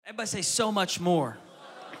Everybody say so much more.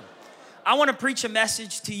 I want to preach a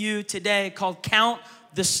message to you today called Count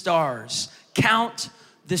the Stars. Count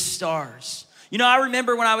the Stars. You know, I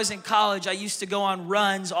remember when I was in college, I used to go on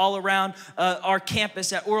runs all around our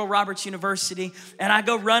campus at Oral Roberts University, and I'd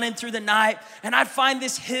go running through the night, and I'd find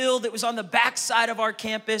this hill that was on the backside of our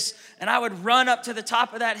campus, and I would run up to the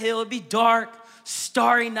top of that hill. It'd be dark,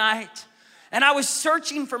 starry night, and I was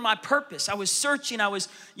searching for my purpose. I was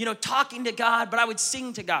talking to God, but I would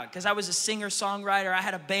sing to God because I was a singer-songwriter. I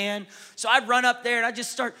had a band, so I'd run up there, and I'd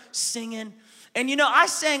just start singing. And you know, I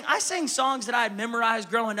sang songs that I had memorized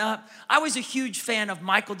growing up. I was a huge fan of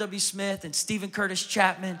Michael W. Smith and Stephen Curtis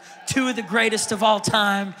Chapman, two of the greatest of all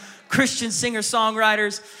time, Christian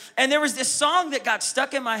singer-songwriters. And there was this song that got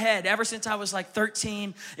stuck in my head ever since I was like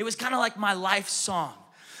 13. It was kind of like my life song.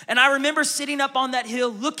 And I remember sitting up on that hill,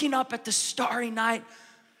 looking up at the starry night,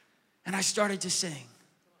 and I started to sing.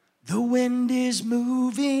 The wind is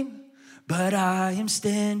moving, but I am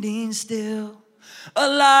standing still. A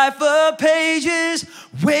life of pages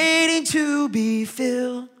waiting to be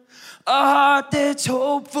filled. A heart that's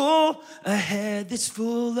hopeful, a head that's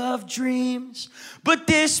full of dreams. But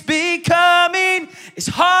this becoming is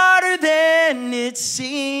harder than it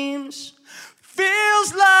seems.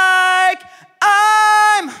 Feels like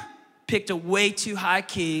I'm picked a way too high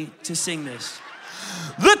key to sing this.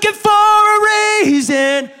 Looking for a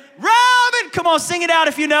reason. Robin, come on, sing it out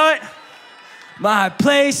if you know it. My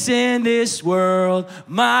place in this world,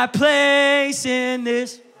 my place in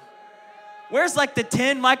this. Where's like the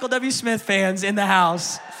 10 Michael W. Smith fans in the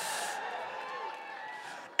house?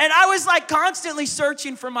 And I was like constantly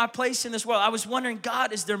searching for my place in this world. I was wondering,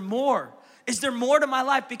 God, is there more? Is there more to my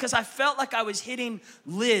life? Because I felt like I was hitting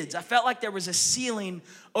lids. I felt like there was a ceiling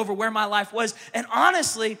over where my life was. And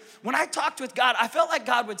honestly, when I talked with God, I felt like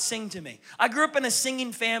God would sing to me. I grew up in a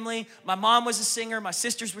singing family. My mom was a singer. My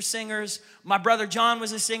sisters were singers. My brother John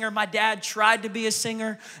was a singer. My dad tried to be a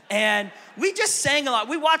singer. And we just sang a lot.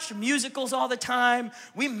 We watched musicals all the time.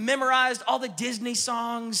 We memorized all the Disney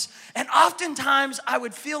songs. And oftentimes I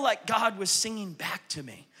would feel like God was singing back to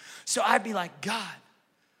me. So I'd be like, God,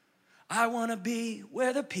 I want to be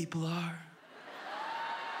where the people are.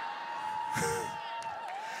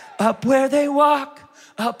 Up where they walk,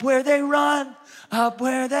 up where they run, up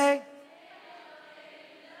where they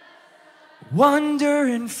wander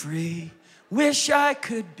and free. Wish I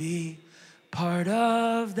could be part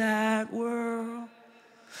of that world.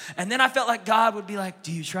 And then I felt like God would be like,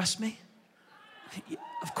 do you trust me?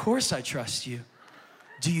 Of course I trust you.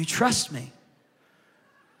 Do you trust me?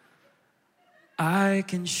 I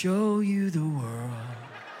can show you the world,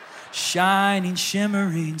 shining,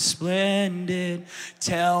 shimmering, splendid.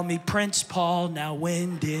 Tell me, Prince Paul, now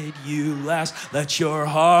when did you last let your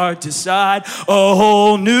heart decide? A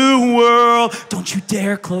whole new world, don't you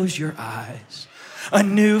dare close your eyes. A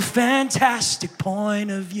new fantastic point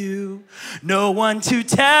of view. No one to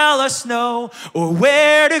tell us no or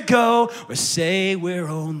where to go or say we're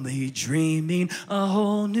only dreaming. A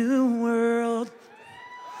whole new world.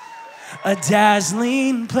 A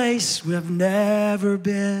dazzling place we've never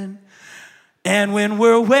been. And when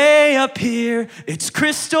we're way up here, it's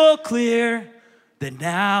crystal clear that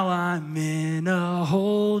now I'm in a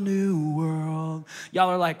whole new world. Y'all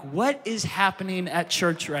are like, what is happening at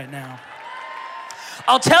church right now?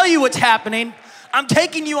 I'll tell you what's happening. I'm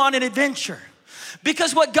taking you on an adventure.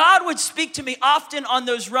 Because what God would speak to me often on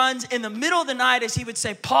those runs in the middle of the night is he would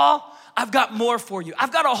say, Paul, I've got more for you.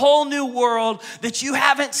 I've got a whole new world that you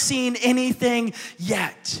haven't seen anything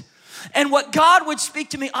yet. And what God would speak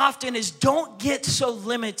to me often is don't get so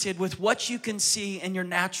limited with what you can see in your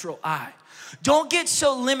natural eye. Don't get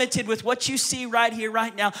so limited with what you see right here,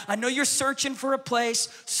 right now. I know you're searching for a place,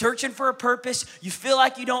 searching for a purpose. You feel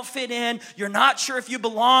like you don't fit in. You're not sure if you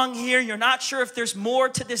belong here. You're not sure if there's more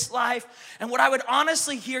to this life. And what I would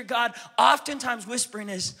honestly hear God oftentimes whispering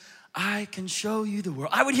is, I can show you the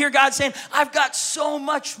world. I would hear God saying, I've got so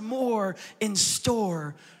much more in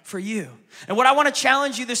store for you. And what I want to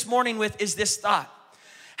challenge you this morning with is this thought.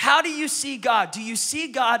 How do you see God? Do you see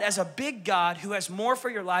God as a big God who has more for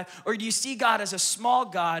your life, or do you see God as a small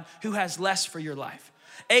God who has less for your life?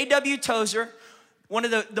 A.W. Tozer, one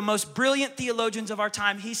of the most brilliant theologians of our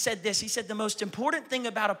time, he said this. He said the most important thing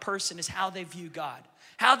about a person is how they view God.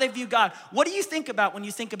 How they view God. What do you think about when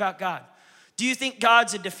you think about God? Do you think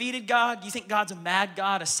God's a defeated God? Do you think God's a mad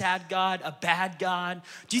God, a sad God, a bad God?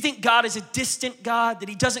 Do you think God is a distant God, that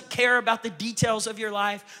he doesn't care about the details of your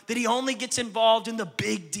life, that he only gets involved in the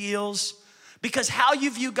big deals? Because how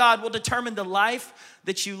you view God will determine the life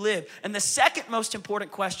that you live. And the second most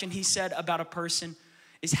important question he said about a person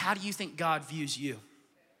is, how do you think God views you?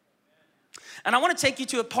 And I want to take you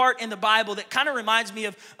to a part in the Bible that kind of reminds me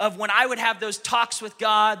of when I would have those talks with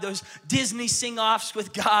God, those Disney sing-offs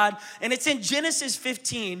with God. And it's in Genesis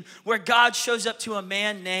 15 where God shows up to a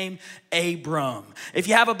man named Abram. If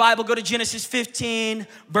you have a Bible, go to Genesis 15,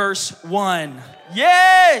 verse 1.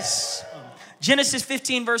 Yes! Genesis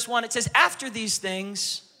 15, verse 1, it says, after these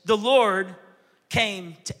things, the Lord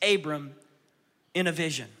came to Abram in a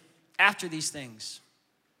vision. After these things.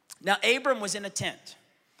 Now, Abram was in a tent.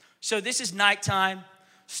 So this is nighttime,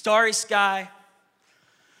 starry sky.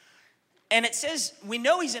 And it says, we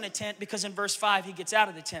know he's in a tent because in verse 5, he gets out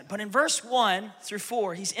of the tent. But in verse 1 through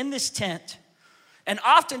 4, he's in this tent. And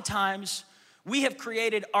oftentimes, we have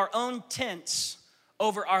created our own tents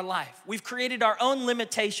over our life. We've created our own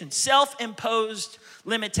limitations, self-imposed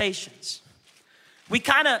limitations. We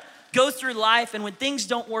kind of go through life, and when things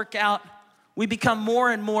don't work out, we become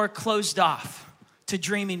more and more closed off to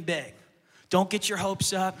dreaming big. Don't get your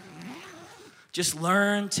hopes up. Just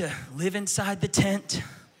learn to live inside the tent.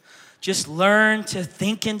 Just learn to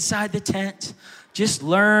think inside the tent. Just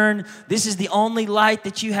learn, this is the only light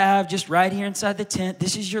that you have, just right here inside the tent.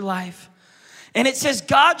 This is your life. And it says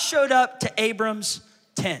God showed up to Abram's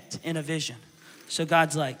tent in a vision. So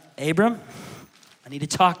God's like, Abram, I need to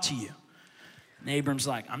talk to you. And Abram's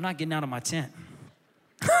like, I'm not getting out of my tent.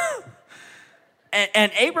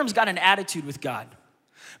 and Abram's got an attitude with God.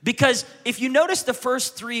 Because if you notice the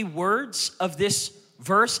first 3 words of this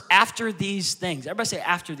verse, after these things. Everybody say,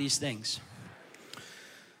 after these things.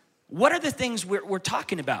 What are the things we're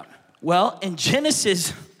talking about? Well, in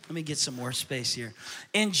Genesis, let me get some more space here.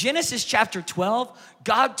 In Genesis chapter 12,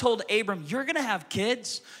 God told Abram, you're going to have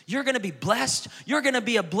kids. You're going to be blessed. You're going to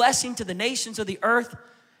be a blessing to the nations of the earth.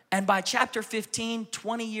 And by chapter 15,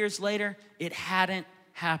 20 years later, it hadn't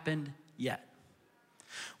happened yet.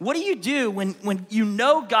 What do you do when you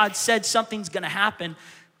know God said something's gonna happen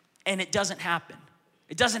and it doesn't happen?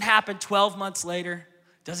 It doesn't happen 12 months later.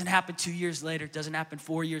 It doesn't happen 2 years later. It doesn't happen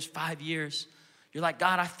 4 years, 5 years. You're like,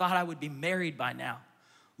 God, I thought I would be married by now.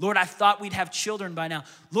 Lord, I thought we'd have children by now.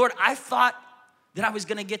 Lord, I thought that I was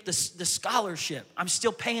gonna get the scholarship. I'm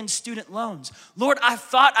still paying student loans. Lord, I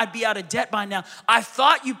thought I'd be out of debt by now. I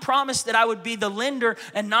thought you promised that I would be the lender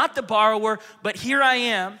and not the borrower, but here I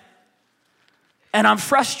am. And I'm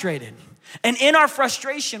frustrated. And in our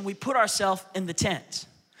frustration, we put ourselves in the tent.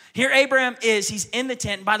 Here Abraham is, he's in the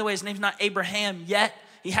tent. And by the way, his name's not Abraham yet.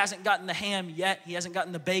 He hasn't gotten the ham yet. He hasn't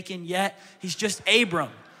gotten the bacon yet. He's just Abram.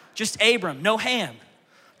 Just Abram, no ham.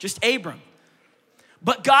 Just Abram.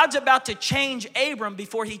 But God's about to change Abram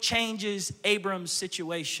before he changes Abram's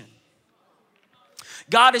situation.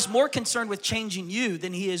 God is more concerned with changing you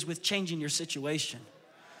than he is with changing your situation.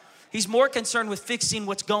 He's more concerned with fixing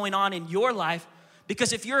what's going on in your life.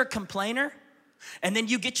 Because if you're a complainer and then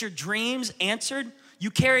you get your dreams answered, you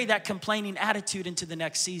carry that complaining attitude into the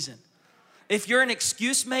next season. If you're an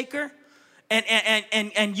excuse maker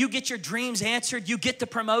and you get your dreams answered, you get the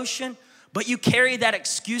promotion, but you carry that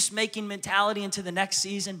excuse-making mentality into the next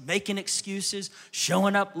season, making excuses,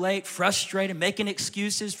 showing up late, frustrated, making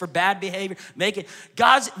excuses for bad behavior.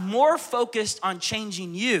 God's more focused on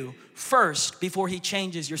changing you first before he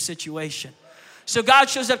changes your situation. So God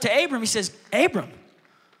shows up to Abram. He says, Abram,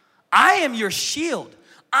 I am your shield.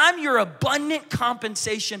 I'm your abundant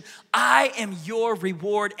compensation. I am your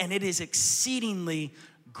reward, and it is exceedingly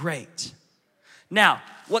great. Now,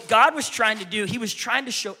 what God was trying to do, he was trying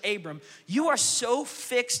to show Abram, you are so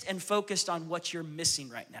fixed and focused on what you're missing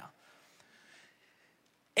right now.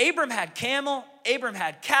 Abram had camel, Abram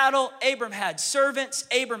had cattle, Abram had servants,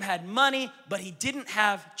 Abram had money, but he didn't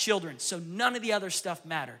have children, so none of the other stuff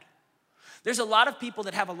mattered. There's a lot of people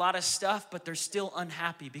that have a lot of stuff, but they're still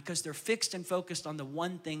unhappy because they're fixed and focused on the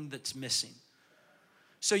one thing that's missing.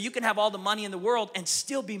 So you can have all the money in the world and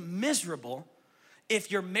still be miserable if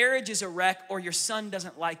your marriage is a wreck or your son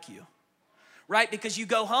doesn't like you, right? Because you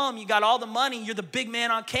go home, you got all the money, you're the big man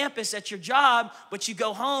on campus at your job, but you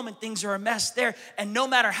go home and things are a mess there. And no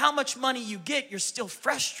matter how much money you get, you're still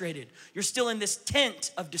frustrated. You're still in this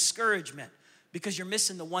tent of discouragement because you're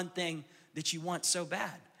missing the one thing that you want so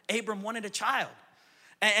bad. Abram wanted a child.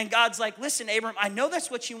 And God's like, listen, Abram, I know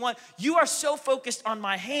that's what you want. You are so focused on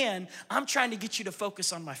my hand, I'm trying to get you to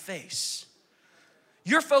focus on my face.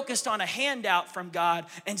 You're focused on a handout from God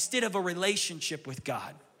instead of a relationship with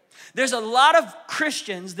God. There's a lot of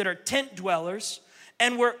Christians that are tent dwellers,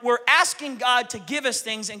 and we're asking God to give us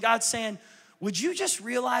things, and God's saying, would you just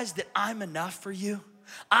realize that I'm enough for you?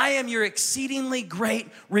 I am your exceedingly great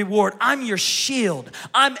reward. I'm your shield.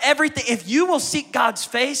 I'm everything. If you will seek God's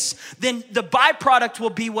face, then the byproduct will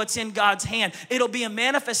be what's in God's hand. It'll be a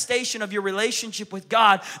manifestation of your relationship with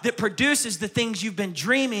God that produces the things you've been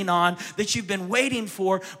dreaming on, that you've been waiting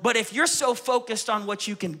for. But if you're so focused on what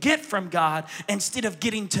you can get from God instead of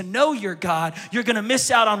getting to know your God, you're going to miss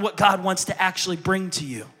out on what God wants to actually bring to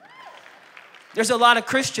you. There's a lot of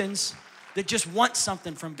Christians that just want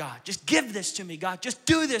something from God. Just give this to me, God. Just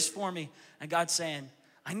do this for me. And God's saying,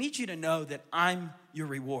 I need you to know that I'm your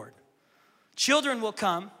reward. Children will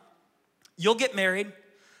come. You'll get married.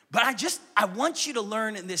 But I want you to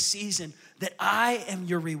learn in this season that I am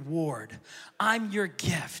your reward. I'm your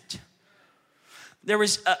gift. There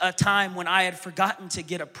was a time when I had forgotten to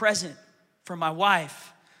get a present for my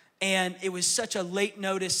wife. And it was such a late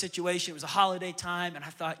notice situation. It was a holiday time. And I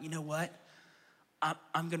thought, you know what?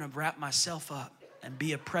 I'm going to wrap myself up and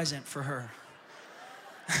be a present for her.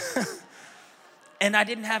 And I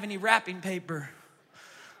didn't have any wrapping paper.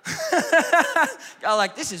 Y'all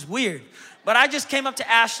like, this is weird. But I just came up to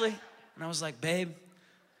Ashley and I was like, babe,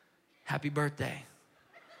 happy birthday.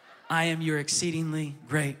 I am your exceedingly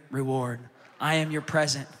great reward. I am your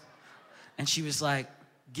present. And she was like,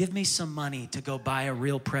 give me some money to go buy a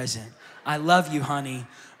real present. I love you, honey,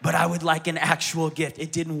 but I would like an actual gift.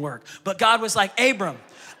 It didn't work. But God was like, Abram,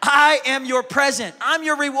 I am your present. I'm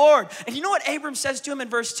your reward. And you know what Abram says to him in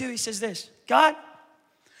verse 2? He says this, God,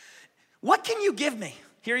 what can you give me?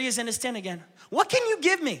 Here he is in his tent again. What can you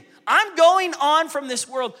give me? I'm going on from this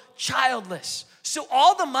world childless. So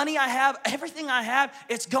all the money I have, everything I have,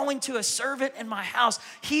 it's going to a servant in my house.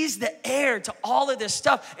 He's the heir to all of this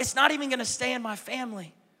stuff. It's not even going to stay in my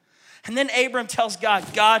family. And then Abram tells God,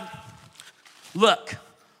 God, look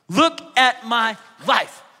at my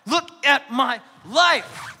life. Look at my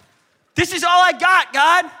life. This is all I got,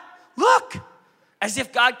 God. Look. As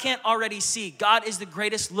if God can't already see. God is the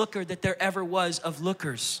greatest looker that there ever was of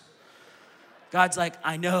lookers. God's like,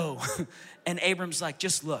 I know. And Abram's like,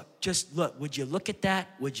 just look. Would you look at that?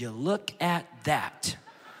 Would you look at that?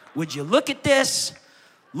 Would you look at this?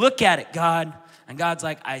 Look at it, God. And God's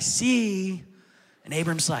like, I see. And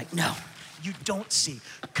Abram's like, no, you don't see.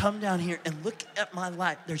 Come down here and look at my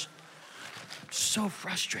life. I'm so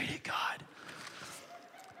frustrated, God.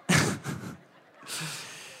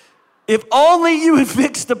 If only you would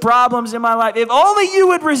fix the problems in my life. If only you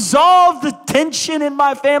would resolve the tension in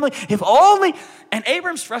my family. If only. And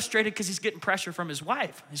Abram's frustrated because he's getting pressure from his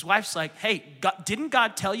wife. His wife's like, hey, didn't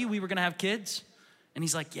God tell you we were going to have kids? And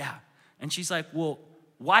he's like, yeah. And she's like, well,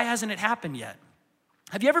 why hasn't it happened yet?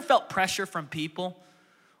 Have you ever felt pressure from people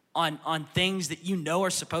on things that you know are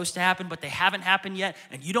supposed to happen, but they haven't happened yet,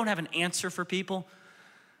 and you don't have an answer for people?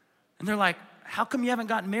 And they're like, how come you haven't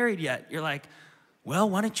gotten married yet? You're like, well,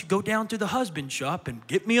 why don't you go down to the husband shop and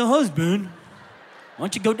get me a husband? Why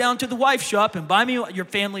don't you go down to the wife shop and buy me? Your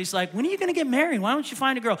family's like, when are you going to get married? Why don't you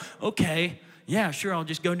find a girl? Okay, yeah, sure, I'll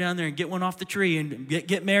just go down there and get one off the tree and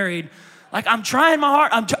get married. Like, I'm trying my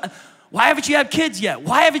heart. Why haven't you had kids yet?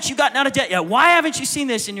 Why haven't you gotten out of debt yet? Why haven't you seen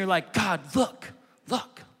this? And you're like, God, look at my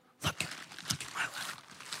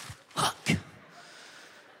life. Look.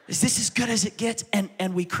 Is this as good as it gets?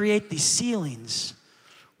 And we create these ceilings.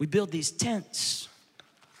 We build these tents.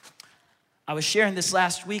 I was sharing this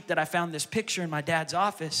last week that I found this picture in my dad's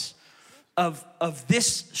office of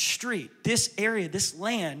this street, this area, this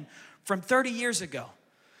land from 30 years ago.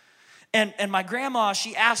 And my grandma,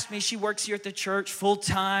 she asked me, she works here at the church full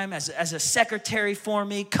time as a secretary for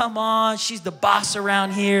me. Come on, she's the boss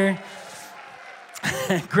around here.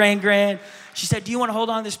 Grand. She said, do you want to hold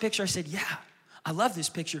on to this picture? I said, yeah, I love this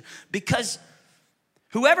picture. Because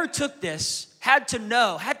whoever took this had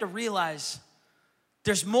to realize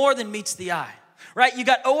there's more than meets the eye. Right? You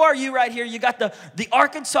got ORU right here. You got the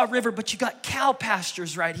Arkansas River, but you got cow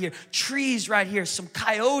pastures right here, trees right here, some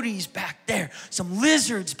coyotes back there, some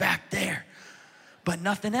lizards back there, but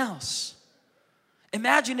nothing else.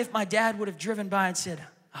 Imagine if my dad would have driven by and said,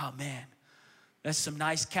 oh man, that's some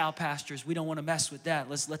nice cow pastures. We don't want to mess with that.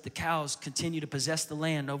 Let's let the cows continue to possess the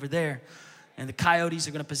land over there. And the coyotes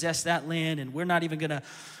are going to possess that land, and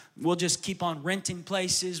we'll just keep on renting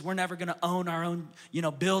places. We're never going to own our own,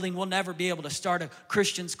 building. We'll never be able to start a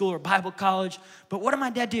Christian school or Bible college. But what did my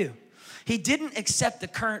dad do? He didn't accept the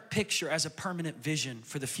current picture as a permanent vision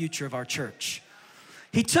for the future of our church.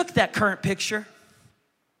 He took that current picture.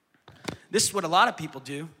 This is what a lot of people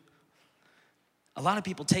do. A lot of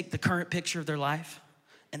people take the current picture of their life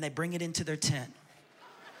and they bring it into their tent.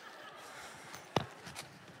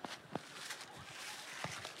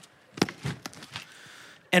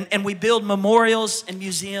 And we build memorials and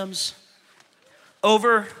museums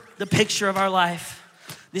over the picture of our life.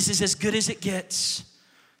 This is as good as it gets.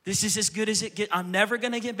 This is as good as it gets. I'm never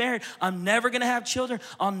gonna get married. I'm never gonna have children.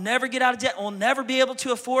 I'll never get out of debt. We'll never be able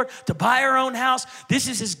to afford to buy our own house. This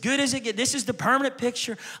is as good as it gets. This is the permanent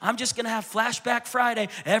picture. I'm just gonna have Flashback Friday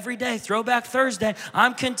every day, Throwback Thursday.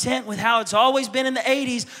 I'm content with how it's always been in the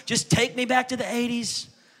 80s. Just take me back to the 80s.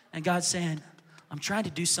 And God's saying, I'm trying to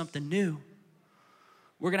do something new.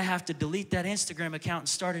 We're gonna have to delete that Instagram account and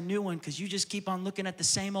start a new one because you just keep on looking at the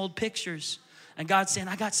same old pictures. And God's saying,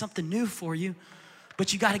 I got something new for you.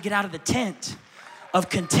 But you got to get out of the tent of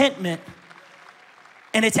contentment.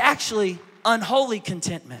 And it's actually unholy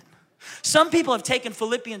contentment. Some people have taken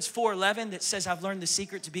Philippians 4:11 that says, I've learned the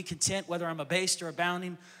secret to be content, whether I'm abased or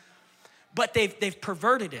abounding. But they've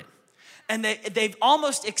perverted it. And they've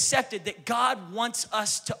almost accepted that God wants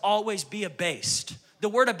us to always be abased. The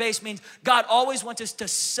word abased means God always wants us to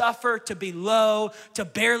suffer, to be low, to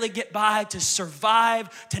barely get by, to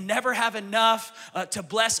survive, to never have enough, to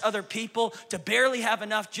bless other people, to barely have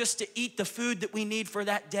enough just to eat the food that we need for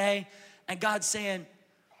that day. And God's saying,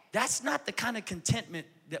 that's not the kind of contentment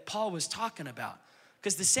that Paul was talking about.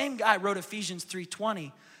 Because the same guy wrote Ephesians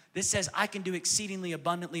 3:20 that says, I can do exceedingly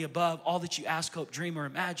abundantly above all that you ask, hope, dream, or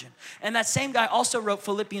imagine. And that same guy also wrote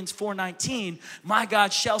Philippians 4:19, my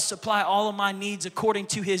God shall supply all of my needs according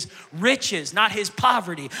to his riches, not his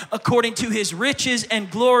poverty, according to his riches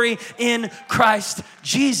and glory in Christ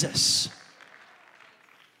Jesus.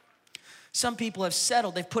 Some people have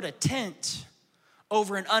settled, they've put a tent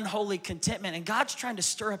over an unholy contentment, and God's trying to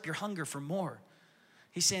stir up your hunger for more.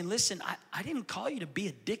 He's saying, listen, I didn't call you to be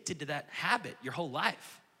addicted to that habit your whole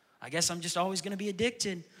life. I guess I'm just always gonna be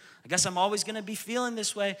addicted. I guess I'm always gonna be feeling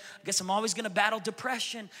this way. I guess I'm always gonna battle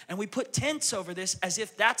depression. And we put tents over this as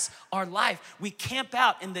if that's our life. We camp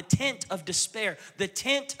out in the tent of despair, the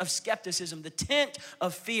tent of skepticism, the tent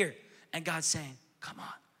of fear. And God's saying, come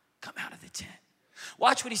on, come out of the tent.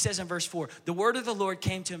 Watch what he says in verse 4. The word of the Lord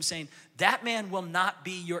came to him saying, that man will not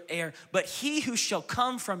be your heir, but he who shall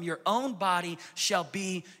come from your own body shall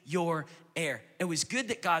be your heir. It was good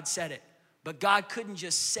that God said it. But God couldn't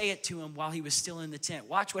just say it to him while he was still in the tent.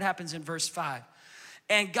 Watch what happens in verse 5.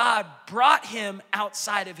 And God brought him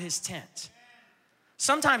outside of his tent.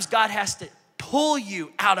 Sometimes God has to pull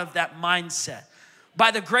you out of that mindset. By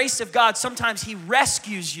the grace of God, sometimes he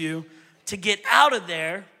rescues you to get out of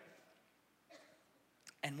there.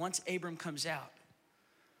 And once Abram comes out,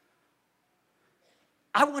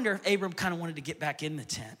 I wonder if Abram kind of wanted to get back in the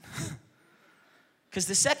tent. Because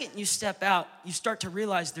the second you step out, you start to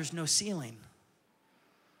realize there's no ceiling.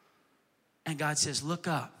 And God says, look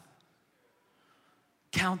up.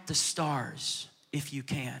 Count the stars if you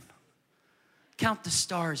can. Count the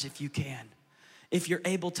stars if you can. If you're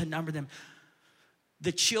able to number them.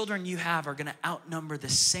 The children you have are gonna outnumber the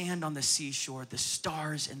sand on the seashore, the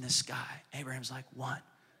stars in the sky. Abraham's like 1,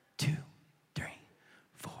 2, 3,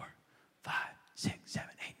 4, 5, 6, 7,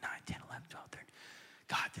 8, 9, 10, 11, 12, 13.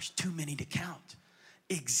 God, there's too many to count.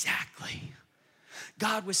 Exactly.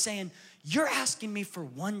 God was saying, you're asking me for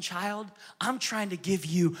one child. I'm trying to give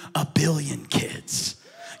you 1 billion kids.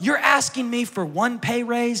 You're asking me for one pay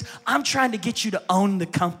raise. I'm trying to get you to own the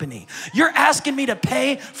company. You're asking me to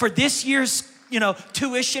pay for this year's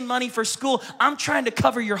tuition money for school. I'm trying to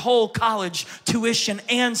cover your whole college tuition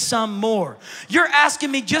and some more. You're asking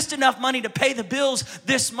me just enough money to pay the bills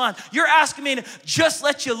this month. You're asking me to just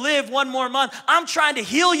let you live one more month. I'm trying to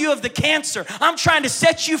heal you of the cancer. I'm trying to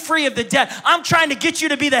set you free of the debt. I'm trying to get you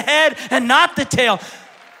to be the head and not the tail.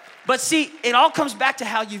 But see, it all comes back to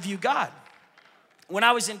how you view God. When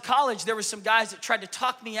I was in college, there were some guys that tried to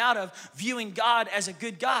talk me out of viewing God as a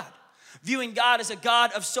good God. Viewing God as a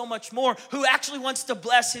God of so much more who actually wants to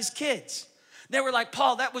bless his kids. They were like,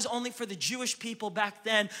 Paul, that was only for the Jewish people back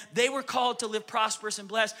then. They were called to live prosperous and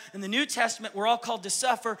blessed. In the New Testament, we're all called to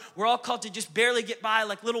suffer. We're all called to just barely get by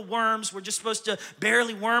like little worms. We're just supposed to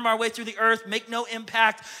barely worm our way through the earth, make no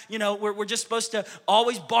impact. We're just supposed to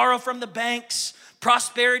always borrow from the banks.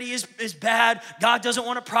 Prosperity is bad. God doesn't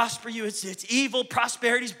want to prosper you. It's evil.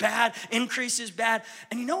 Prosperity is bad. Increase is bad.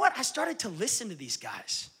 And you know what? I started to listen to these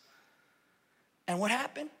guys. And what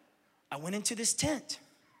happened? I went into this tent.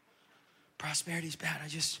 Prosperity's bad. I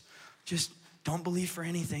just don't believe for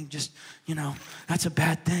anything. That's a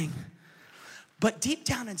bad thing. But deep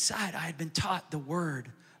down inside, I had been taught the word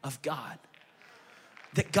of God.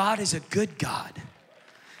 That God is a good God.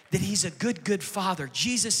 That he's a good father.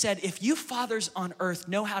 Jesus said, if you fathers on earth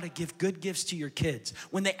know how to give good gifts to your kids,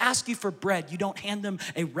 when they ask you for bread, you don't hand them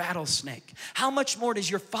a rattlesnake. How much more does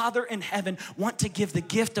your Father in heaven want to give the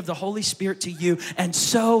gift of the Holy Spirit to you, and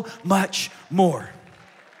so much more?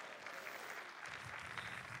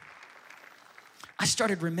 I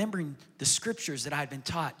started remembering the scriptures that I had been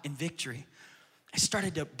taught in victory. I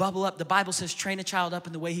started to bubble up. The Bible says, train a child up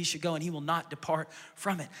in the way he should go and he will not depart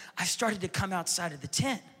from it. I started to come outside of the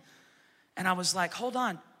tent. And I was like, hold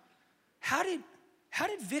on. How did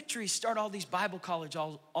Victory start all these Bible colleges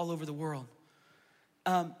all over the world?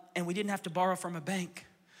 And we didn't have to borrow from a bank.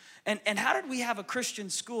 And how did we have a Christian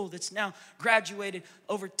school that's now graduated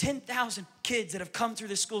over 10,000 kids that have come through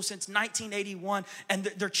this school since 1981, and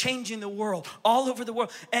they're changing the world, all over the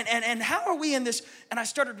world. And how are we in this? And I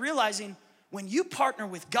started realizing when you partner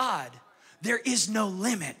with God, there is no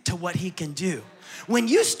limit to what he can do. When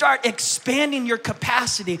you start expanding your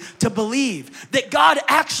capacity to believe that God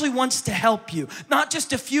actually wants to help you, not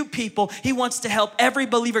just a few people, he wants to help every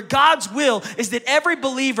believer. God's will is that every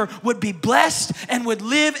believer would be blessed and would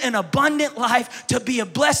live an abundant life to be a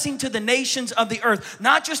blessing to the nations of the earth.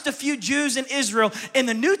 Not just a few Jews in Israel. In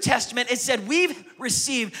the New Testament, it said we've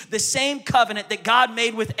received the same covenant that God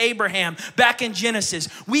made with Abraham back in Genesis.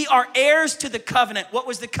 We are heirs to the covenant. What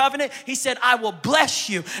was the covenant? He said, I will bless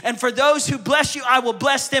you. And for those who bless you, I will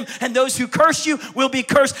bless them, and those who curse you will be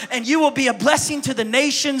cursed, and you will be a blessing to the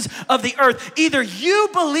nations of the earth. Either you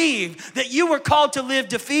believe that you were called to live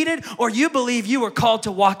defeated, or you believe you were called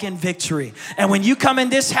to walk in victory. And when you come in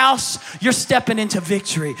this house, you're stepping into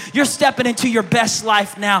victory. You're stepping into your best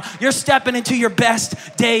life now. You're stepping into your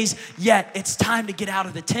best days yet. It's time to get out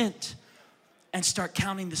of the tent and start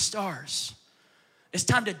counting the stars. It's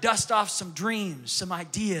time to dust off some dreams, some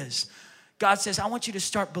ideas. God says, I want you to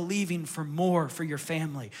start believing for more for your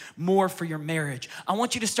family, more for your marriage. I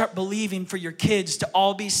want you to start believing for your kids to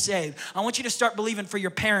all be saved. I want you to start believing for your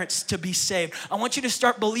parents to be saved. I want you to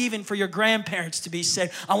start believing for your grandparents to be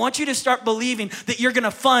saved. I want you to start believing that you're going to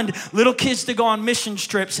fund little kids to go on mission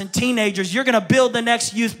trips and teenagers. You're going to build the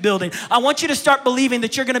next youth building. I want you to start believing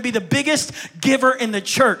that you're going to be the biggest giver in the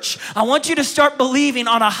church. I want you to start believing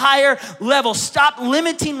on a higher level. Stop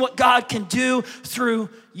limiting what God can do through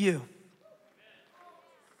you.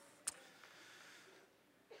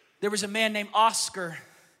 There was a man named Oscar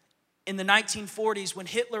in the 1940s when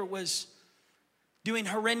Hitler was doing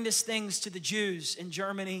horrendous things to the Jews in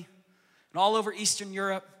Germany and all over Eastern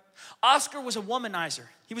Europe. Oscar was a womanizer.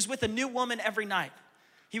 He was with a new woman every night.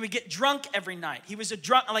 He would get drunk every night. He was a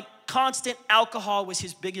drunk, like constant alcohol was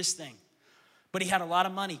his biggest thing. But he had a lot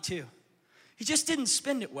of money too. He just didn't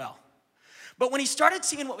spend it well. But when he started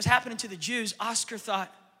seeing what was happening to the Jews, Oscar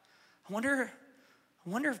thought, I wonder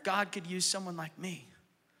if God could use someone like me.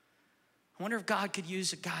 I wonder if God could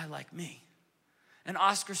use a guy like me. And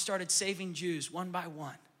Oscar started saving Jews one by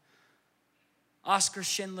one. Oskar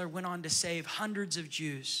Schindler went on to save hundreds of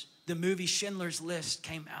Jews. The movie Schindler's List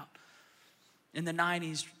came out in the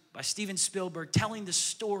 90s by Steven Spielberg, telling the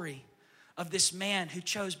story of this man who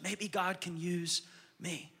chose, maybe God can use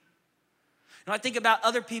me. And I think about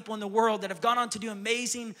other people in the world that have gone on to do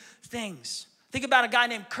amazing things. Think about a guy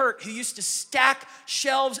named Kurt who used to stack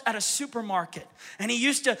shelves at a supermarket. And he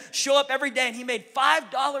used to show up every day and he made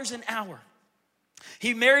 $5 an hour.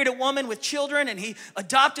 He married a woman with children and he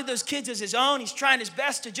adopted those kids as his own. He's trying his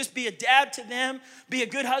best to just be a dad to them, be a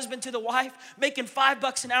good husband to the wife, making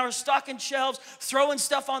 $5 an hour, stocking shelves, throwing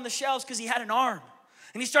stuff on the shelves because he had an arm.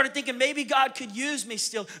 And he started thinking, maybe God could use me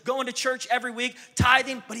still, going to church every week,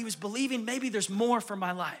 tithing, but he was believing maybe there's more for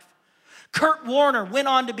my life. Kurt Warner went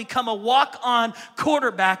on to become a walk-on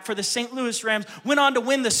quarterback for the St. Louis Rams, went on to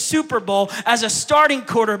win the Super Bowl as a starting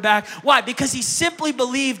quarterback. Why? Because he simply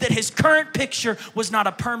believed that his current picture was not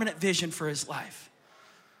a permanent vision for his life.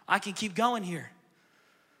 I can keep going here.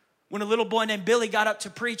 When a little boy named Billy got up to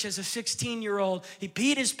preach as a 16-year-old, he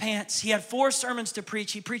peed his pants. He had 4 sermons to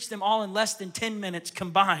preach. He preached them all in less than 10 minutes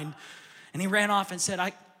combined. And he ran off and said,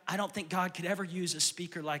 I don't think God could ever use a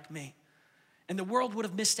speaker like me. And the world would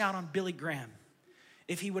have missed out on Billy Graham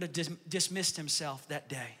if he would have dismissed himself that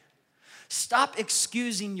day. Stop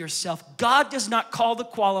excusing yourself. God does not call the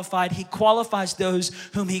qualified. He qualifies those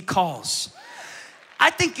whom he calls.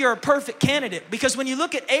 I think you're a perfect candidate because when you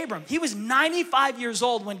look at Abram, he was 95 years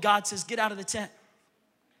old when God says, get out of the tent.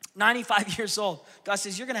 95 years old. God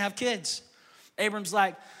says, you're going to have kids. Abram's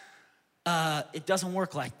like, it doesn't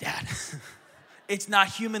work like that. It's not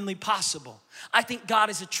humanly possible. I think God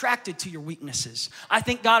is attracted to your weaknesses. I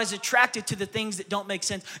think God is attracted to the things that don't make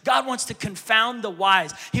sense. God wants to confound the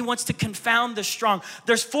wise. He wants to confound the strong.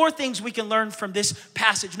 There's 4 things we can learn from this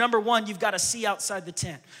passage. Number 1, you've got to see outside the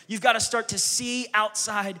tent. You've got to start to see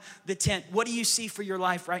outside the tent. What do you see for your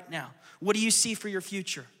life right now? What do you see for your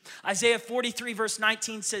future? Isaiah 43 verse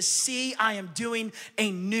 19 says, see, I am doing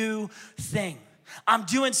a new thing. I'm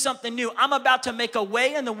doing something new. I'm about to make a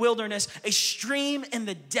way in the wilderness, a stream in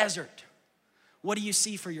the desert. What do you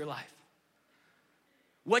see for your life?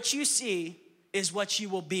 What you see is what you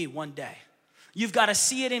will be one day. You've got to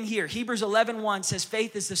see it in here. Hebrews 11:1 says,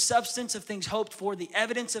 faith is the substance of things hoped for, the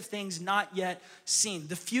evidence of things not yet seen.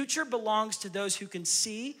 The future belongs to those who can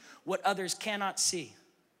see what others cannot see.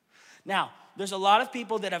 Now, there's a lot of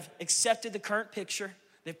people that have accepted the current picture,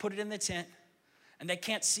 they've put it in the tent, and they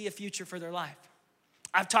can't see a future for their life.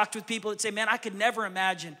 I've talked with people that say, man, I could never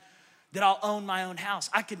imagine that I'll own my own house.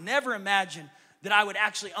 I could never imagine that I would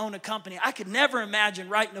actually own a company. I could never imagine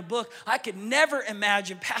writing a book. I could never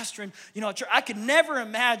imagine pastoring, a church. I could never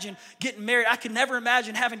imagine getting married. I could never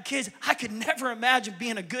imagine having kids. I could never imagine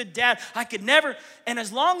being a good dad. I could never, and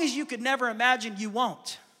as long as you could never imagine, you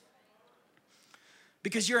won't.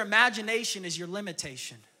 Because your imagination is your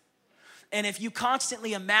limitation. And if you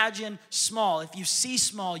constantly imagine small, if you see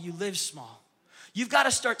small, you live small. You've got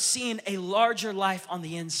to start seeing a larger life on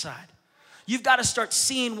the inside. You've got to start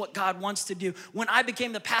seeing what God wants to do. When I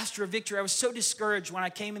became the pastor of Victory, I was so discouraged when I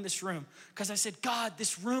came in this room because I said, God,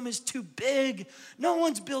 this room is too big. No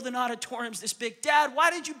one's building auditoriums this big. Dad, why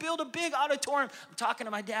did you build a big auditorium? I'm talking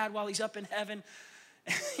to my dad while he's up in heaven.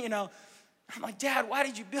 I'm like, Dad, why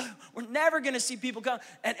did you build? We're never going to see people come.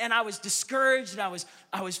 And I was discouraged, and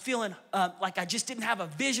I was feeling like I just didn't have a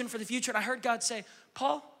vision for the future. And I heard God say,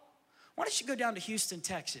 Paul, why don't you go down to Houston,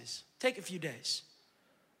 Texas? Take a few days.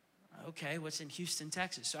 Okay, what's in Houston,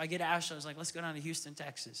 Texas? So I get to Ashley, I was like, let's go down to Houston,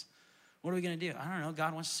 Texas. What are we going to do? I don't know.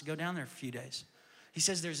 God wants us to go down there for a few days. He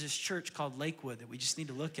says there's this church called Lakewood that we just need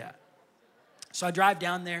to look at. So I drive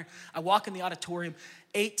down there. I walk in the auditorium,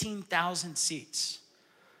 18,000 seats.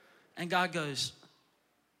 And God goes,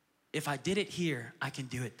 if I did it here, I can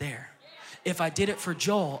do it there. If I did it for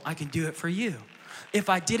Joel, I can do it for you. If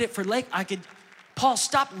I did it for Lake, I could. Paul,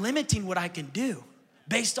 stop limiting what I can do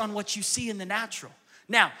based on what you see in the natural.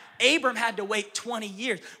 Now, Abram had to wait 20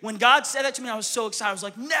 years. When God said that to me, I was so excited. I was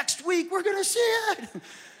like, next week, we're going to see it.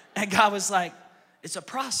 And God was like, it's a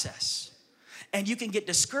process. And you can get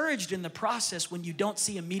discouraged in the process when you don't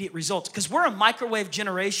see immediate results. Because we're a microwave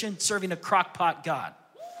generation serving a crock pot God.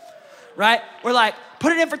 Right? We're like,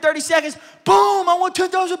 put it in for 30 seconds. Boom, I want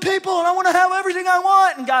 10,000 people and I want to have everything I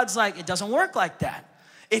want. And God's like, it doesn't work like that.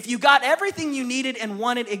 If you got everything you needed and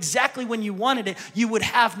wanted exactly when you wanted it, you would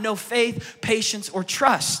have no faith, patience, or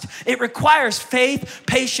trust. It requires faith,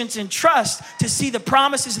 patience, and trust to see the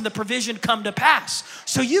promises and the provision come to pass.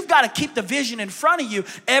 So you've got to keep the vision in front of you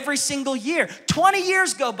every single year. 20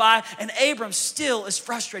 years go by and Abram still is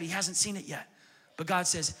frustrated. He hasn't seen it yet. But God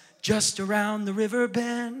says, just around the river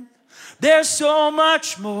bend, there's so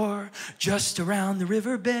much more just around the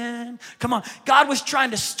river bend. Come on. God was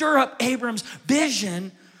trying to stir up Abram's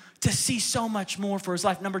vision to see so much more for his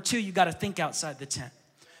life. Number two, you got to think outside the tent.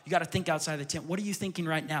 You got to think outside the tent. What are you thinking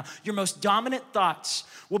right now? Your most dominant thoughts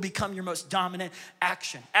will become your most dominant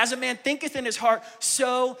action. As a man thinketh in his heart,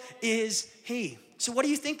 so is he. So what are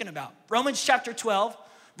you thinking about? Romans chapter 12,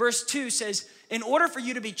 verse 2 says, in order for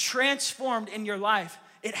you to be transformed in your life,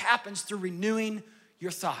 it happens through renewing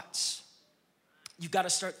your thoughts. You've got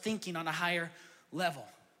to start thinking on a higher level.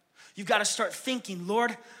 You've got to start thinking,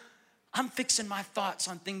 Lord, I'm fixing my thoughts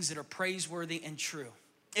on things that are praiseworthy and true.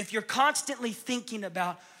 If you're constantly thinking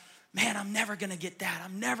about, man, I'm never going to get that.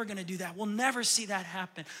 I'm never going to do that. We'll never see that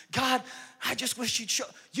happen. God, I just wish you'd show.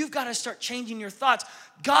 You've got to start changing your thoughts.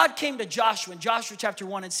 God came to Joshua in Joshua chapter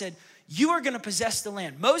 1 and said, you are going to possess the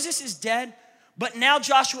land. Moses is dead, but now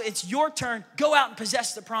Joshua, it's your turn. Go out and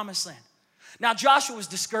possess the promised land. Now Joshua was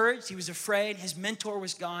discouraged. He was afraid. His mentor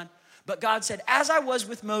was gone. But God said, as I was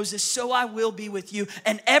with Moses, so I will be with you.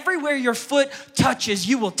 And everywhere your foot touches,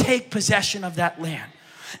 you will take possession of that land.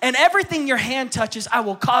 And everything your hand touches, I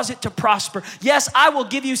will cause it to prosper. Yes, I will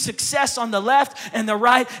give you success on the left and the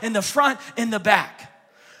right and the front and the back.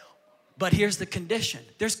 But here's the condition.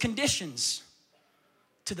 There's conditions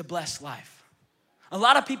to the blessed life. A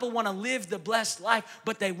lot of people want to live the blessed life,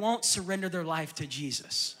 but they won't surrender their life to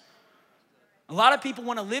Jesus. A lot of people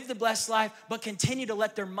want to live the blessed life, but continue to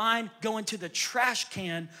let their mind go into the trash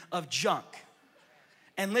can of junk.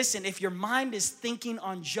 And listen, if your mind is thinking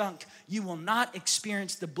on junk, you will not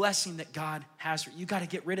experience the blessing that God has for you. You got to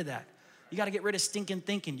get rid of that. You got to get rid of stinking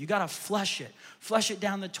thinking. You got to flush it. Flush it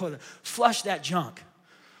down the toilet. Flush that junk.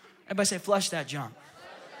 Everybody say, flush that junk.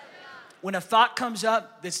 When a thought comes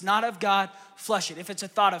up that's not of God, flush it. If it's a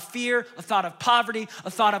thought of fear, a thought of poverty,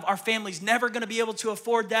 a thought of our family's never gonna be able to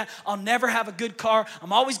afford that, I'll never have a good car,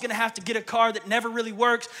 I'm always gonna have to get a car that never really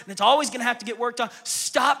works, and it's always gonna have to get worked on.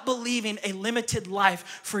 Stop believing a limited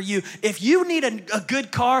life for you. If you need a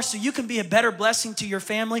good car so you can be a better blessing to your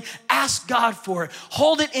family, ask God for it.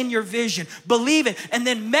 Hold it in your vision, believe it, and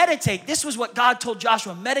then meditate. This was what God told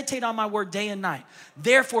Joshua, meditate on my word day and night.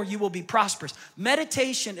 Therefore you will be prosperous.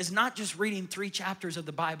 Meditation is not just reading 3 chapters of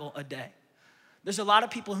the Bible a day. There's a lot of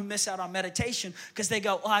people who miss out on meditation because they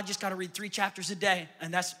go, I just got to read 3 chapters a day.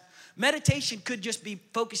 And meditation could just be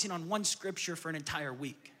focusing on one scripture for an entire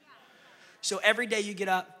week. So every day you get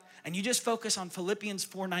up and you just focus on Philippians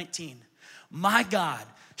 4:19. My God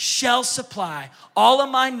shall supply all of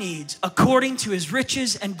my needs according to his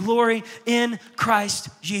riches and glory in Christ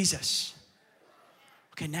Jesus.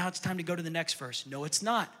 Okay, now it's time to go to the next verse. No, it's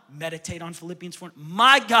not. Meditate on Philippians 4.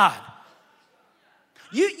 My God.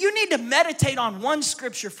 You need to meditate on one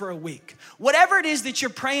scripture for a week. Whatever it is that you're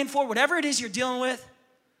praying for, whatever it is you're dealing with,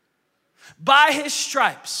 by his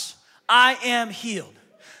stripes, I am healed.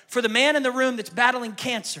 For the man in the room that's battling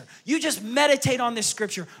cancer, you just meditate on this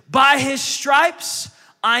scripture. By his stripes,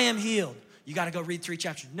 I am healed. You got to go read 3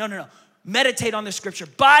 chapters. No. Meditate on this scripture.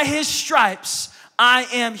 By his stripes, I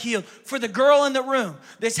am healed. For the girl in the room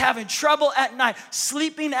that's having trouble at night,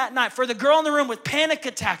 sleeping at night, for the girl in the room with panic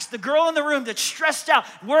attacks, the girl in the room that's stressed out,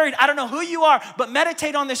 worried, I don't know who you are, but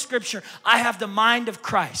meditate on this scripture. I have the mind of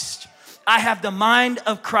Christ. I have the mind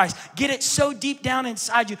of Christ. Get it so deep down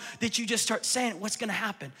inside you that you just start saying what's going to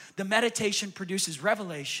happen. The meditation produces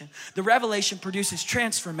revelation. The revelation produces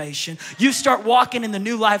transformation. You start walking in the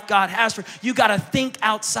new life God has for you. You got to think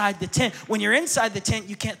outside the tent. When you're inside the tent,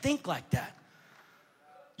 you can't think like that.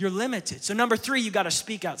 You're limited. So number 3, you got to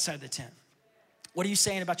speak outside the tent. What are you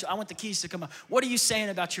saying about I want the keys to come up. What are you saying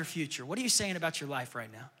about your future? What are you saying about your life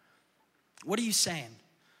right now? What are you saying?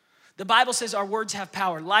 The Bible says our words have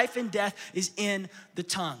power. Life and death is in the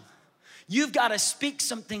tongue. You've got to speak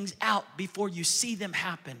some things out before you see them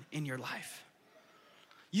happen in your life.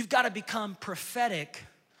 You've got to become prophetic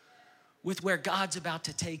with where God's about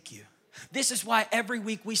to take you. This is why every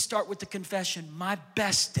week we start with the confession, my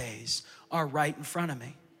best days are right in front of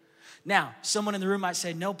me. Now, someone in the room might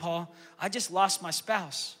say, no, Paul, I just lost my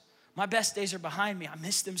spouse. My best days are behind me. I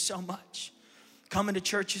miss them so much. Coming to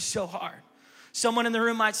church is so hard. Someone in the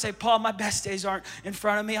room might say, Paul, my best days aren't in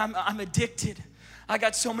front of me. I'm addicted. I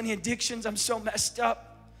got so many addictions. I'm so messed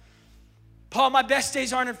up. Paul, my best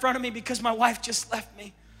days aren't in front of me because my wife just left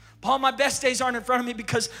me. Paul, my best days aren't in front of me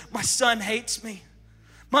because my son hates me.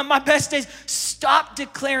 My best days. Stop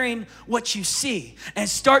declaring what you see and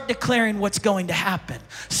start declaring what's going to happen.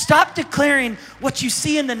 Stop declaring what you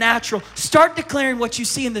see in the natural. Start declaring what you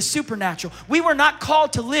see in the supernatural. We were not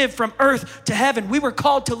called to live from earth to heaven. We were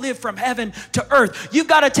called to live from heaven to earth. You've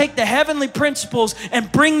got to take the heavenly principles and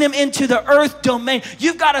bring them into the earth domain.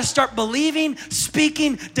 You've got to start believing,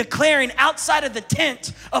 speaking, declaring outside of the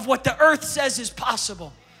tent of what the earth says is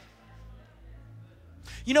possible.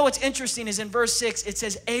 You know what's interesting is in verse 6, it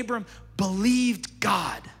says Abram believed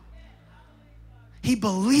God. He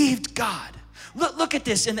believed God. Look at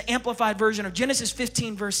this in the Amplified version of Genesis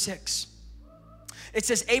 15, verse 6. It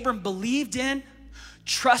says Abram believed in,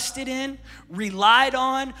 trusted in, relied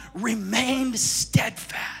on, remained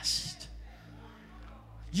steadfast.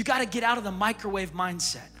 You got to get out of the microwave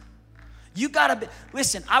mindset. You got to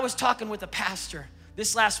listen, I was talking with a pastor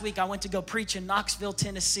this last week. I went to go preach in Knoxville,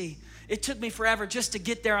 Tennessee. It took me forever just to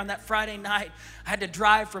get there on that Friday night. I had to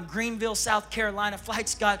drive from Greenville, South Carolina.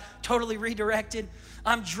 Flights got totally redirected.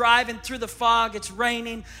 I'm driving through the fog. It's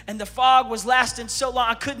raining, and the fog was lasting so long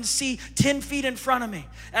I couldn't see 10 feet in front of me.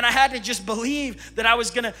 And I had to just believe that I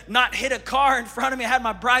was going to not hit a car in front of me. I had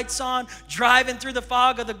my brights on, driving through the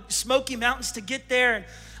fog of the Smoky Mountains to get there. And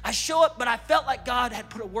I show up, but I felt like God had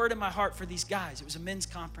put a word in my heart for these guys. It was a men's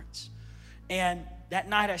conference. And that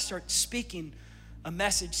night I started speaking a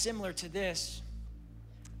message similar to this.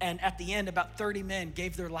 And at the end, about 30 men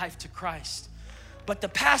gave their life to Christ. But the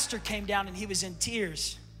pastor came down and he was in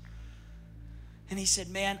tears. And he said,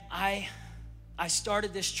 man, I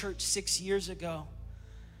started this church 6 years ago.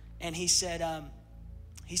 And he said,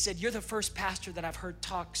 you're the first pastor that I've heard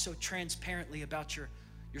talk so transparently about your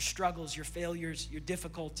struggles, your failures, your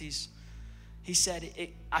difficulties. He said,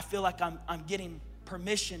 I feel like I'm getting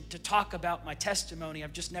permission to talk about my testimony.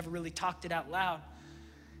 I've just never really talked it out loud.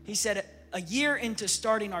 He said, a year into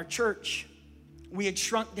starting our church, we had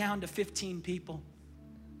shrunk down to 15 people.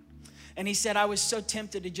 And he said, I was so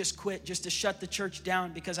tempted to just quit, just to shut the church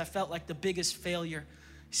down because I felt like the biggest failure.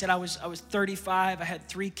 He said, I was 35, I had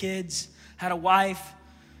 3 kids, had a wife.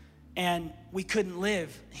 and we couldn't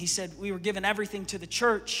live. He said we were giving everything to the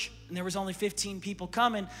church, and there was only 15 people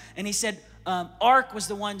coming. And he said ARC was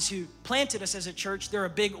the ones who planted us as a church. They're a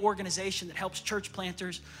big organization that helps church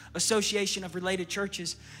planters, Association of Related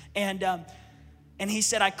Churches. And he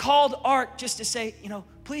said, I called ARC just to say,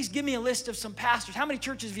 please give me a list of some pastors. How many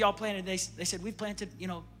churches have y'all planted? They said, we've planted,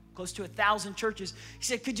 close to 1,000 churches. He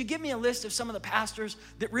said, could you give me a list of some of the pastors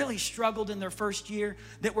that really struggled in their first year,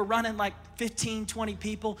 that were running like 15, 20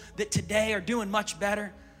 people, that today are doing much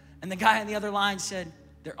better? And the guy on the other line said,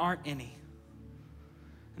 there aren't any.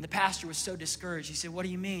 And the pastor was so discouraged. He said, what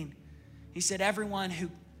do you mean? He said, everyone who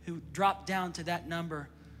dropped down to that number,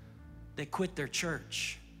 they quit their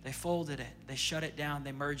church. They folded it. They shut it down.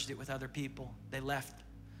 They merged it with other people. They left.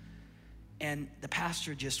 And the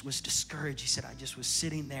pastor just was discouraged. He said, I just was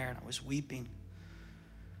sitting there and I was weeping.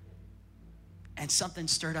 And something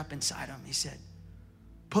stirred up inside him. He said,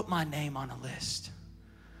 put my name on a list.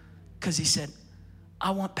 Because he said, I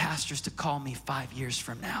want pastors to call me 5 years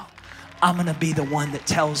from now. I'm going to be the one that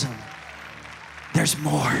tells them there's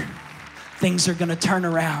more. Things are going to turn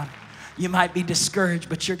around. You might be discouraged,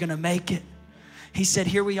 but you're going to make it. He said,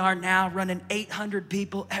 here we are now running 800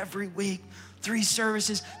 people every week, 3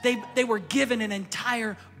 services. They were given an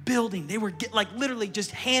entire building. They were literally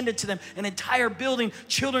just handed to them an entire building,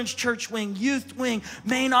 children's church wing, youth wing,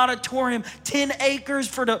 main auditorium, 10 acres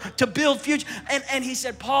to build future. And he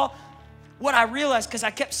said, Paul, what I realized, because I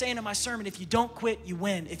kept saying in my sermon, if you don't quit, you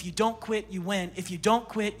win. If you don't quit, you win. If you don't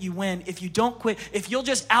quit, you win. If you don't quit, if you'll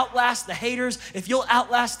just outlast the haters, if you'll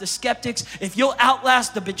outlast the skeptics, if you'll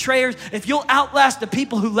outlast the betrayers, if you'll outlast the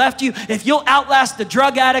people who left you, if you'll outlast the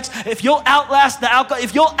drug addicts, if you'll outlast the alcohol,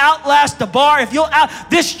 if you'll outlast the bar,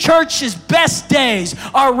 this church's best days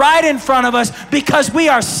are right in front of us because we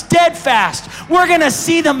are steadfast. We're going to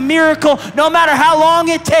see the miracle no matter how long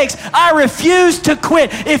it takes. I refuse to quit.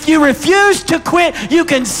 If you refuse to quit, you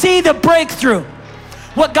can see the breakthrough.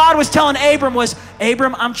 What God was telling Abram was,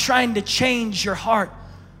 Abram, I'm trying to change your heart.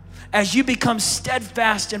 As you become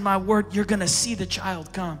steadfast in my word, you're going to see the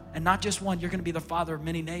child come. And not just one, you're going to be the father of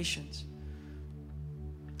many nations.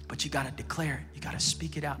 But you got to declare it. You got to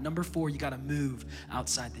speak it out. Number 4, you got to move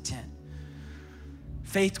outside the tent.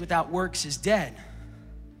 Faith without works is dead.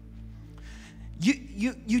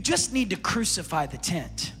 You just need to crucify the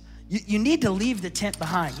tent. You need to leave the tent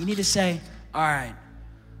behind. You need to say, all right,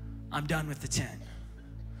 I'm done with the tent.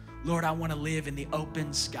 Lord, I want to live in the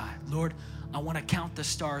open sky. Lord, I want to count the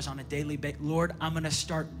stars on a daily basis. Lord, I'm going to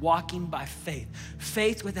start walking by faith.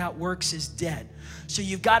 Faith without works is dead. So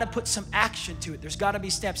you've got to put some action to it. There's got to be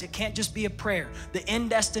steps. It can't just be a prayer. The end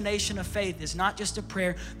destination of faith is not just a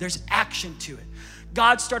prayer. There's action to it.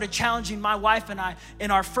 God started challenging my wife and I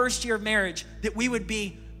in our first year of marriage that we would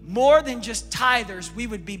be more than just tithers. We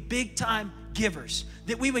would be big time givers,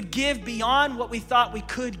 that we would give beyond what we thought we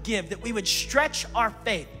could give, that we would stretch our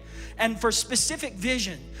faith. And for specific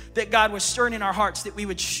vision that God was stirring in our hearts, that we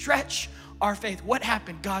would stretch our faith. What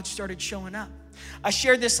happened? God started showing up. I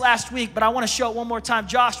shared this last week, but I want to show it one more time.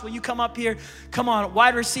 Josh, will you come up here? Come on,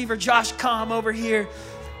 wide receiver Josh, come over here.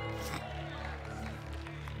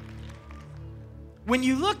 When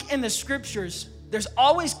you look in the scriptures, there's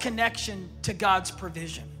always connection to God's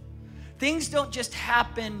provision. Things don't just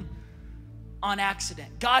happen on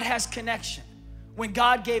accident. God has connection. When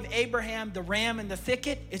God gave Abraham the ram in the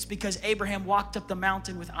thicket, it's because Abraham walked up the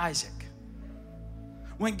mountain with Isaac.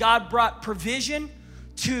 When God brought provision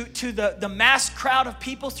to the mass crowd of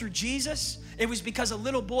people through Jesus, it was because a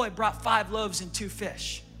little boy brought 5 loaves and 2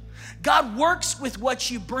 fish. God works with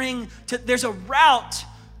what you bring. There's a route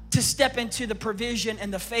to step into the provision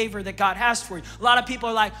and the favor that God has for you. A lot of people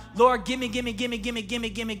are like, Lord, give me.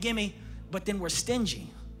 But then we're stingy.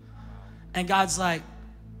 And God's like,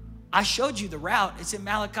 I showed you the route. It's in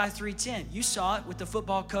Malachi 3:10. You saw it with the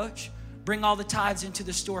football coach. Bring all the tithes into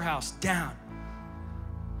the storehouse, down.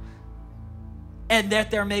 And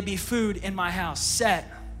that there may be food in my house, set.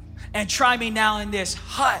 And try me now in this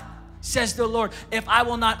hut, says the Lord, if I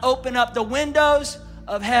will not open up the windows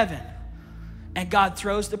of heaven. And God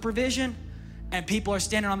throws the provision, and people are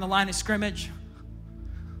standing on the line of scrimmage.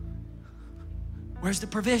 Where's the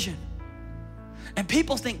provision? And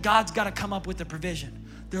people think God's got to come up with the provision.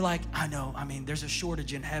 They're like, I know, there's a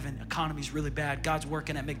shortage in heaven. Economy's really bad. God's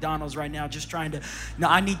working at McDonald's right now just trying to,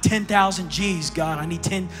 I need 10,000 G's, God. I need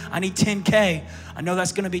 10K. I know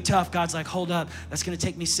that's going to be tough. God's like, hold up. That's going to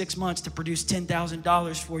take me 6 months to produce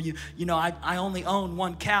 $10,000 for you. I only own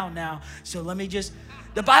 1 cow now. So let me just,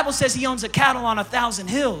 The Bible says he owns a cattle on 1,000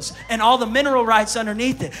 hills and all the mineral rights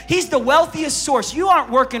underneath it. He's the wealthiest source. You aren't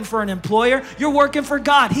working for an employer. You're working for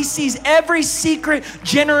God. He sees every secret,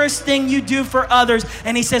 generous thing you do for others.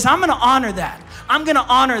 And he says, I'm going to honor that. I'm going to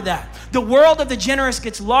honor that. The world of the generous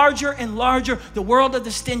gets larger and larger. The world of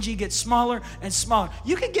the stingy gets smaller and smaller.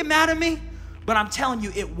 You can get mad at me, but I'm telling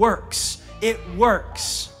you, it works. It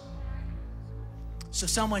works. So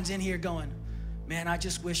someone's in here going, man, I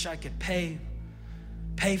just wish I could pay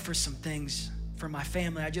for some things for my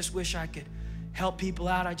family. I just wish I could help people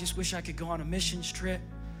out. I just wish I could go on a missions trip.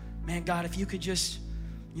 Man, God, if you could just,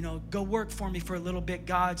 go work for me for a little bit,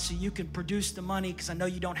 God, so you can produce the money, because I know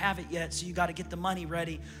you don't have it yet, so you got to get the money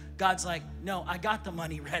ready. God's like, no, I got the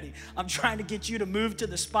money ready. I'm trying to get you to move to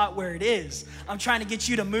the spot where it is. I'm trying to get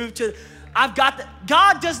you to move to,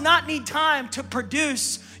 God does not need time to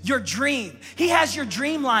produce your dream. He has your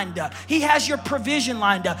dream lined up. He has your provision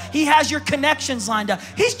lined up. He has your connections lined up.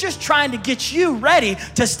 He's just trying to get you ready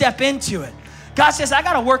to step into it. God says, I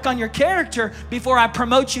got to work on your character before I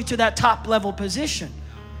promote you to that top level position.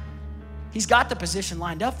 He's got the position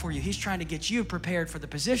lined up for you. He's trying to get you prepared for the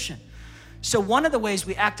position. So one of the ways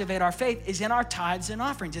we activate our faith is in our tithes and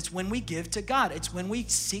offerings. It's when we give to God. It's when we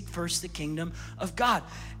seek first the kingdom of God.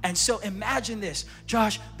 And so imagine this.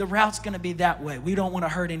 Josh, the route's going to be that way. We don't want to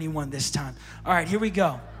hurt anyone this time. All right, here we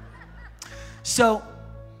go. So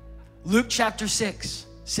Luke chapter 6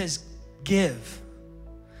 says, give,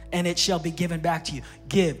 and it shall be given back to you.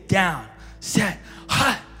 Give, down, set,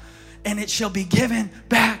 hot, and it shall be given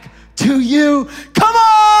back to you. Come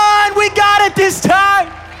on, we got it this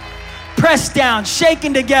time. Pressed down,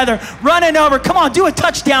 shaking together, running over. Come on, do a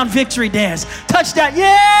touchdown victory dance. Touchdown,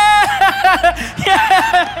 yeah!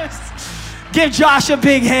 Yes! Give Josh a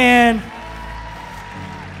big hand.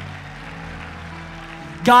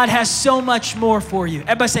 God has so much more for you.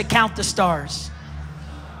 Everybody say, count the stars.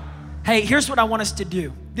 Hey, here's what I want us to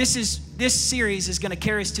do. This series is going to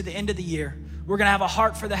carry us to the end of the year. We're going to have a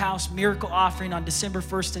Heart for the House miracle offering on December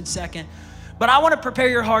 1st and 2nd. But I want to prepare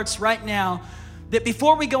your hearts right now that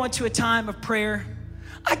before we go into a time of prayer,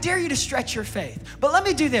 I dare you to stretch your faith. But let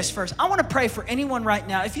me do this first. I want to pray for anyone right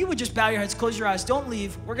now. If you would just bow your heads, close your eyes, don't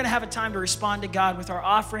leave. We're going to have a time to respond to God with our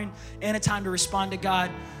offering and a time to respond to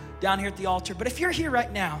God down here at the altar. But if you're here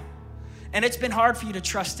right now and it's been hard for you to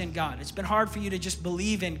trust in God, it's been hard for you to just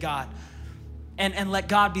believe in God and let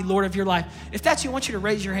God be Lord of your life. If that's you, I want you to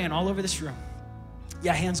raise your hand all over this room.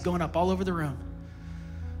 Yeah, hands going up all over the room.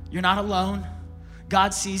 You're not alone.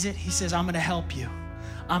 God sees it. He says, I'm going to help you.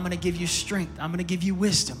 I'm going to give you strength. I'm going to give you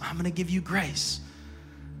wisdom. I'm going to give you grace.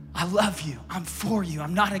 I love you. I'm for you.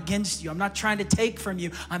 I'm not against you. I'm not trying to take from you.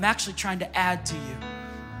 I'm actually trying to add to you.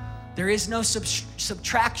 There is no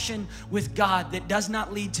subtraction with God that does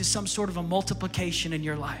not lead to some sort of a multiplication in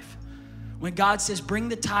your life. When God says, bring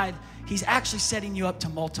the tithe, he's actually setting you up to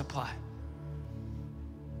multiply.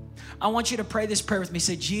 I want you to pray this prayer with me.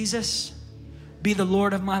 Say, Jesus, be the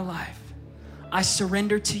Lord of my life. I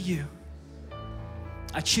surrender to you.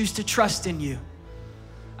 I choose to trust in you.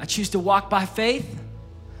 I choose to walk by faith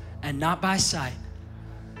and not by sight.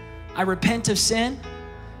 I repent of sin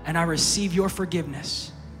and I receive your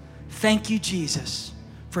forgiveness. Thank you, Jesus,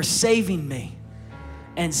 for saving me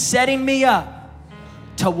and setting me up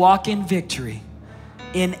to walk in victory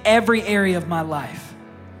in every area of my life.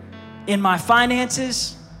 In my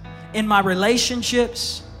finances, in my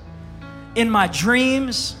relationships, in my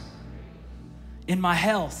dreams, in my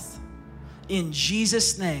health. In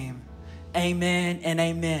Jesus' name, amen and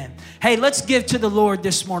amen. Hey, let's give to the Lord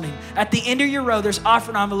this morning. At the end of your row, there's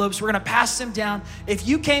offering envelopes. We're going to pass them down. If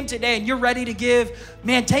you came today and you're ready to give,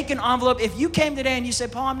 man, take an envelope. If you came today and you say,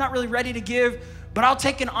 Paul, I'm not really ready to give, but I'll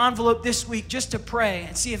take an envelope this week just to pray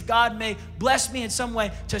and see if God may bless me in some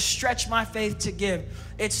way to stretch my faith to give.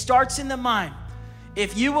 It starts in the mind.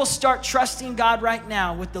 If you will start trusting God right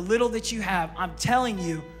now with the little that you have, I'm telling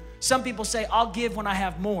you, some people say, I'll give when I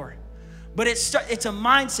have more. But it's a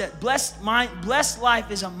mindset. Blessed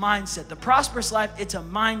life is a mindset. The prosperous life, it's a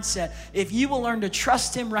mindset. If you will learn to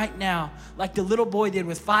trust him right now, like the little boy did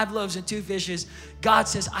with 5 loaves and 2 fishes, God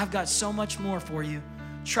says, I've got so much more for you.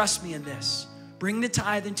 Trust me in this. Bring the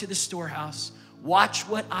tithe into the storehouse. Watch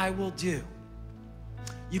what I will do.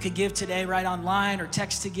 You can give today right online or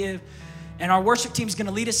text to give. And our worship team is going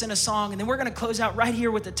to lead us in a song. And then we're going to close out right here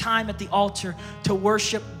with the time at the altar to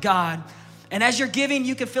worship God. And as you're giving,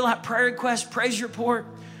 you can fill out prayer requests, praise report,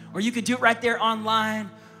 or you could do it right there online.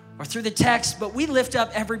 or through the text, but we lift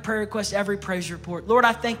up every prayer request, every praise report. Lord,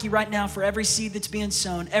 I thank you right now for every seed that's being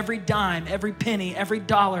sown, every dime, every penny, every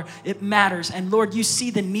dollar. It matters. And Lord, you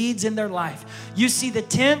see the needs in their life. You see the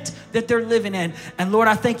tent that they're living in. And Lord,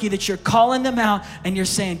 I thank you that you're calling them out and you're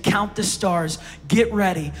saying, count the stars, get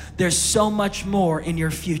ready. There's so much more in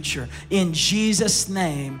your future. In Jesus'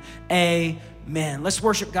 name, amen. Let's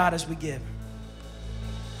worship God as we give.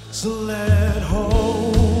 So let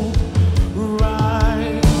hope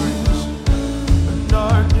rise, and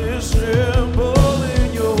darkness tremble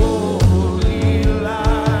in your holy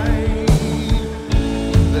light.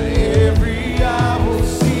 That every eye will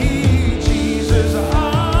see Jesus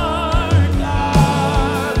our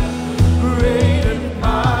God, great and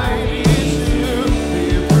mighty to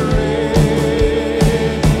be praised.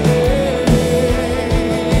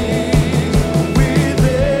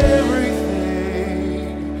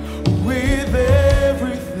 With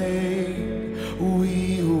everything,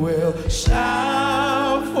 we will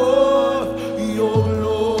shout forth your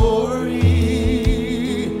glory.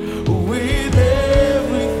 With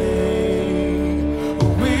everything,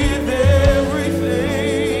 we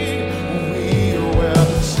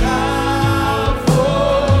will shout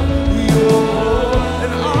forth your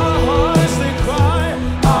glory.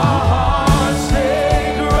 And our hearts they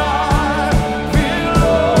cry, be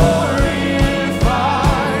glorified,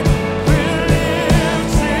 be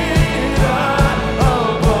lifted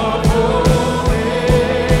above all names.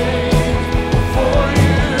 For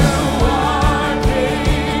you are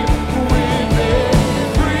King. With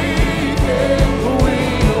everything, we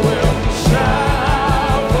will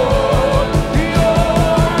shout forth your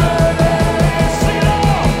name. Sing it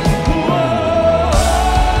all.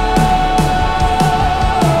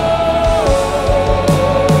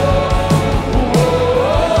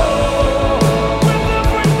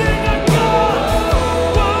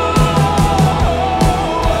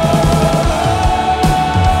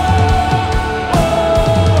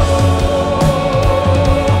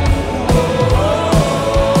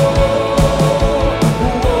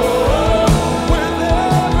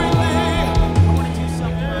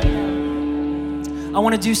 I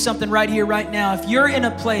want to do something right here, right now. If you're in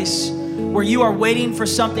a place where you are waiting for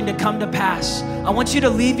something to come to pass, I want you to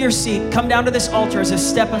leave your seat, come down to this altar as a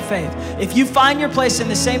step of faith. If you find your place in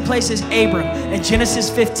the same place as Abram in Genesis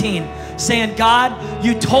 15, saying, God,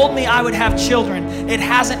 you told me I would have children. It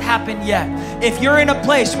hasn't happened yet. If you're in a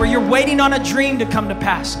place where you're waiting on a dream to come to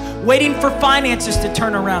pass, waiting for finances to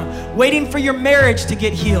turn around, waiting for your marriage to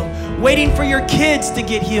get healed, waiting for your kids to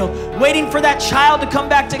get healed, waiting for that child to come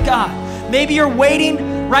back to God. Maybe you're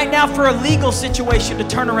waiting right now for a legal situation to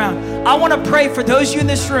turn around. I want to pray for those of you in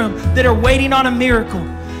this room that are waiting on a miracle,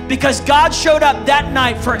 because God showed up that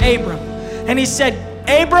night for Abram and he said,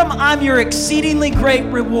 Abram, I'm your exceedingly great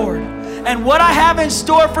reward. And what I have in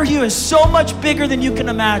store for you is so much bigger than you can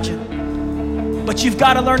imagine. But you've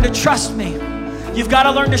got to learn to trust me. You've got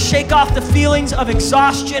to learn to shake off the feelings of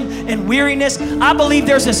exhaustion and weariness. I believe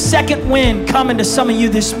there's a second wind coming to some of you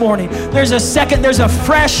this morning. There's a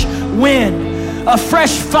fresh wind, a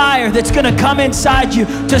fresh fire that's going to come inside you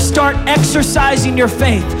to start exercising your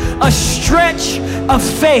faith, a stretch of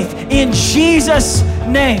faith in Jesus'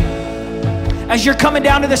 name. As you're coming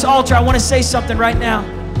down to this altar, I want to say something right now.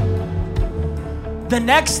 The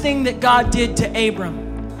next thing that God did to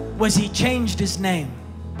Abram was he changed his name.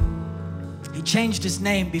 He changed his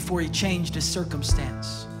name before he changed his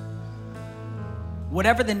circumstance.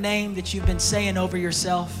 Whatever the name that you've been saying over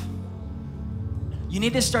yourself, you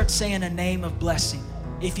need to start saying a name of blessing.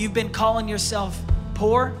 If you've been calling yourself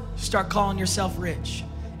poor, start calling yourself rich.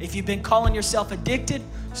 If you've been calling yourself addicted,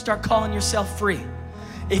 start calling yourself free.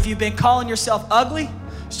 If you've been calling yourself ugly,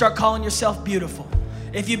 start calling yourself beautiful.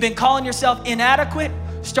 If you've been calling yourself inadequate,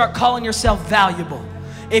 start calling yourself valuable.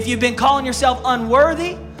 If you've been calling yourself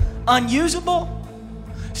unworthy, unusable,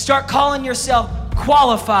 start calling yourself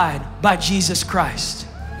qualified by Jesus Christ.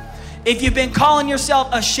 If you've been calling yourself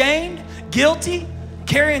ashamed, guilty,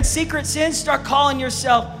 carrying secret sins, start calling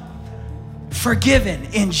yourself forgiven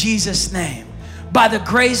in Jesus' name. By the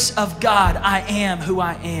grace of God, I am who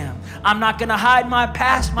I am. I'm not going to hide my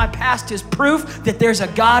past. My past is proof that there's a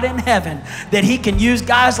God in heaven, that he can use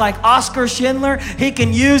guys like Oscar Schindler. He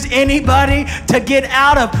can use anybody to get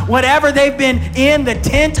out of whatever they've been in, the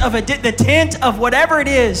tent of whatever it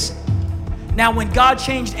is. Now, when God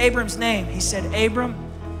changed Abram's name, he said, Abram,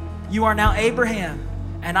 you are now Abraham,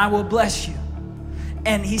 and I will bless you.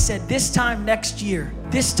 And he said, this time next year,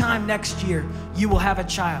 you will have a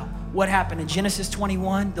child. what happened in Genesis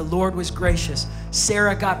 21? The Lord was gracious.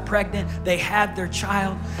 Sarah got pregnant. They had their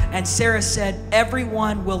child. And Sarah said,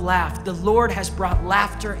 everyone will laugh. The Lord has brought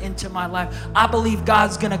laughter into my life. I believe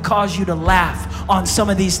God's going to cause you to laugh on some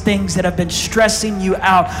of these things that have been stressing you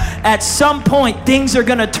out. At some point, things are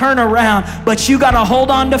going to turn around, but you got to hold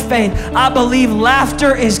on to faith. I believe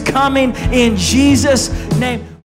laughter is coming in Jesus' name.